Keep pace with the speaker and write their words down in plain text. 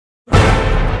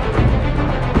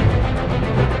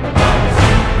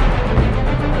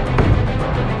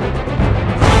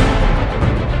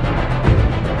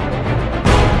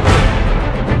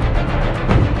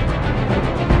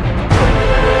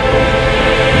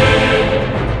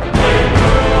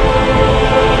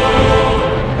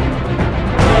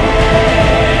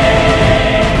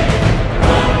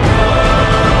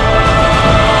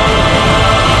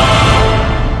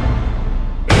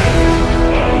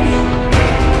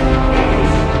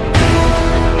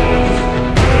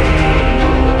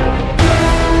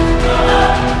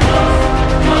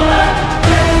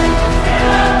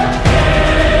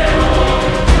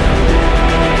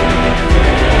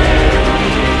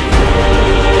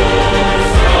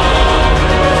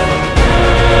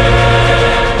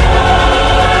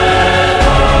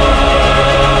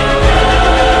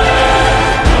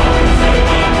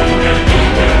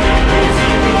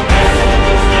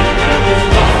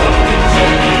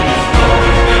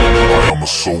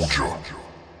soldier.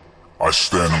 I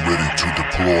stand ready to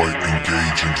deploy,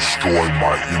 engage, and destroy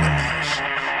my enemies.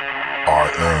 I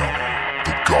am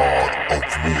the god of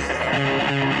war.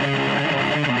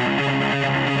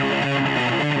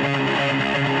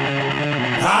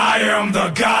 I am the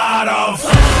god of...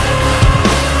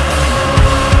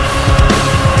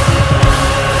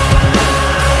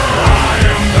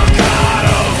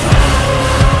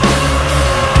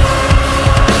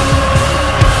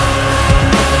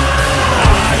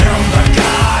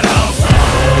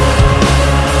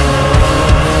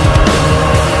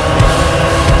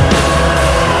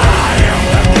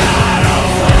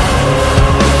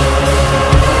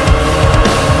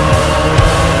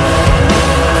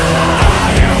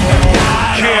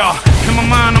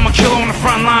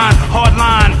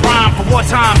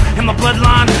 Time in my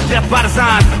bloodline, death by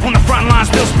design. On the front line,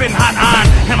 still spitting hot iron.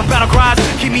 And my battle cries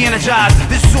keep me energized.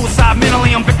 This is suicide,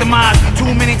 mentally I'm victimized.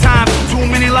 Too many times, too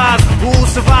many lies. Who will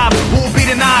survive? Who will be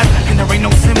denied? And there ain't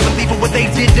no sympathy for what they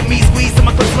did to me. Squeeze till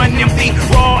my clips running empty.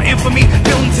 Raw infamy,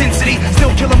 build intensity.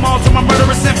 Still kill them all to my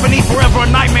murderous symphony. Forever a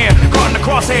nightmare, caught in the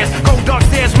crosshairs. Cold dark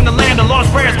stairs from the land of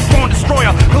lost prayers. Born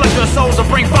destroyer, collector of souls. I'll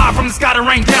bring fire from the sky to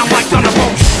rain down like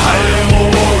thunderbolts. I am a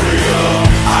warrior,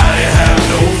 I have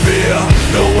no fear.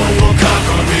 No one will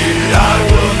conquer me, I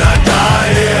will not die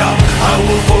here. I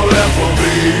will forever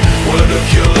be where the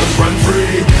killers run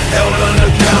free. Held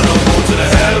unaccountable to the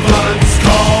heavens,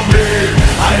 call me.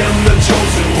 I am the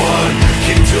chosen one,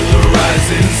 king to the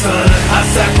rising sun. I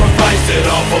sacrificed it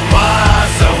all for my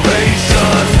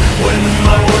salvation. When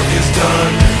my work is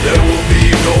done, there will be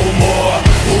no more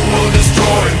who will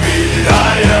destroy me.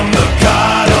 I am the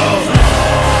god of...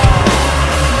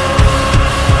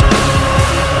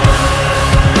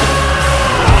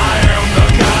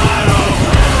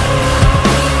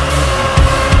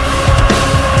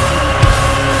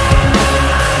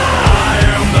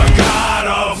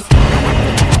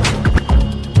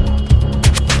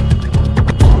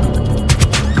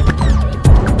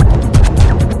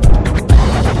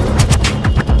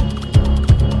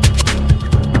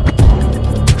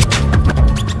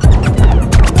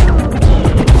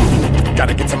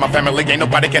 Family, ain't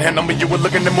nobody can handle me. You were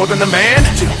looking at more than a man.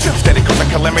 Steady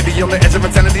causing calamity on the edge of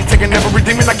insanity, taking every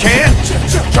demon I can.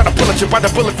 Try to pull at you by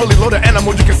the bullet, fully loaded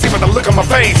animal. You can see by the look on my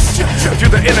face. If you're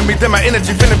the enemy, then my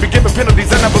energy finna be giving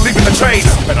penalties, and I believe in the trade.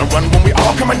 Better run when we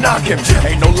all come and knocking.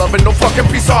 Ain't no love and no fucking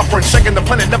peace offering. Shaking the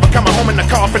planet, never coming home in the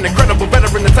coffin. Incredible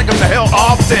veteran to take him to hell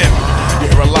often.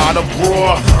 Hear a lot of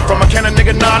roar from a cannon,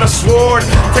 nigga, not a sword.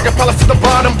 Take a palace to the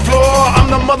bottom floor. I'm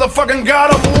the motherfucking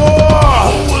god of war.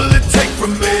 What will it take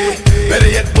from me? Better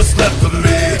yet, what's left of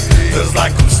me? Feels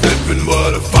like I'm slipping,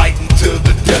 but I'm fighting till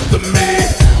the death of me.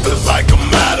 Feels like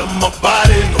I'm out of my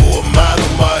body, no, I'm out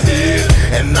of my head.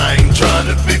 And I ain't trying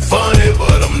to be funny,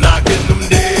 but I'm knocking them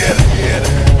dead.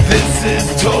 This is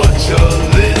torture,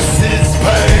 this is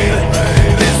pain.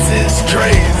 This is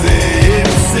crazy,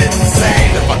 it's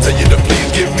insane. If I tell you to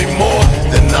please give me more,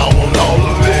 then I want all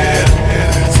of it.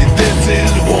 See, this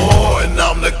is war, and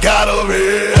I'm the god of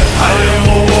it. I am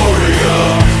a warrior,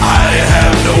 I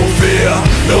have no fear.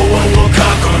 No one will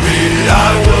conquer me, I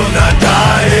will not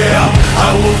die here. I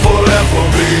will forever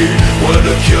be where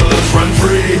the killers run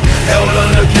free. Held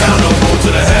unaccountable to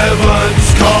the heavens,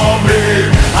 call me.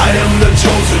 I am the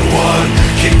chosen one,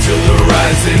 king to the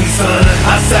rising sun.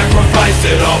 I sacrificed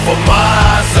it all for my